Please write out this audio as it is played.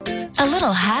A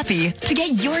little happy to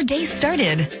get your day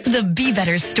started. The Be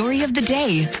Better Story of the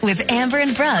Day with Amber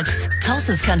and Brooks.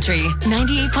 Tulsa's Country,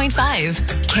 98.5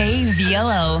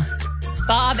 KVOO.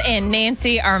 Bob and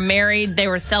Nancy are married. They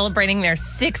were celebrating their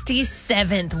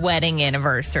 67th wedding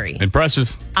anniversary.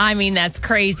 Impressive. I mean, that's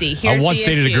crazy. I once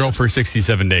dated a girl for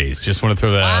 67 days. Just want to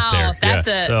throw that out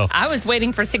there. I was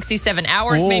waiting for 67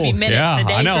 hours, maybe minutes. Yeah, the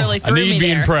days I know. really threw I need me to be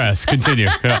there. impressed. Continue.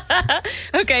 Yeah.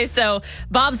 Okay, so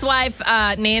Bob's wife,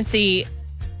 Nancy,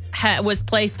 was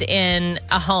placed in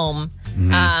a home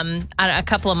a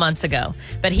couple of months ago.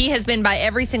 But he has been by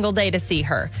every single day to see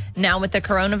her. Now with the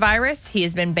coronavirus, he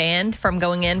has been banned from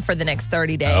going in for the next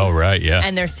 30 days. Oh, right, yeah.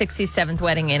 And their 67th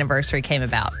wedding anniversary came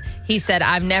about. He said,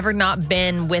 I've never not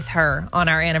been with her on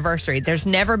our anniversary. There's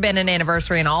never been an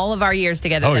anniversary in all of our years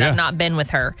together I've not been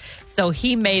with her. So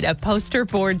he made a poster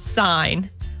board sign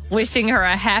wishing her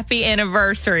a happy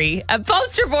anniversary, a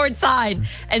poster board sign,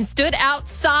 and stood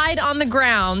outside on the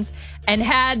grounds and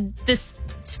had this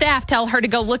staff tell her to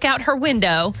go look out her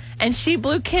window, and she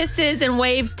blew kisses and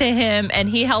waves to him, and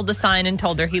he held the sign and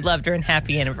told her he loved her and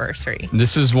happy anniversary.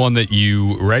 This is one that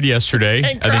you read yesterday,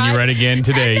 and then you read again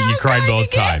today. You cried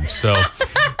both times. So,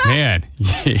 man.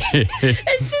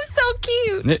 It's just so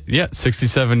cute. Yeah,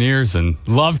 67 years, and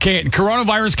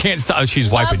coronavirus can't stop. She's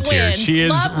wiping tears. Wins. She is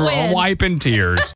Love wins. wiping tears.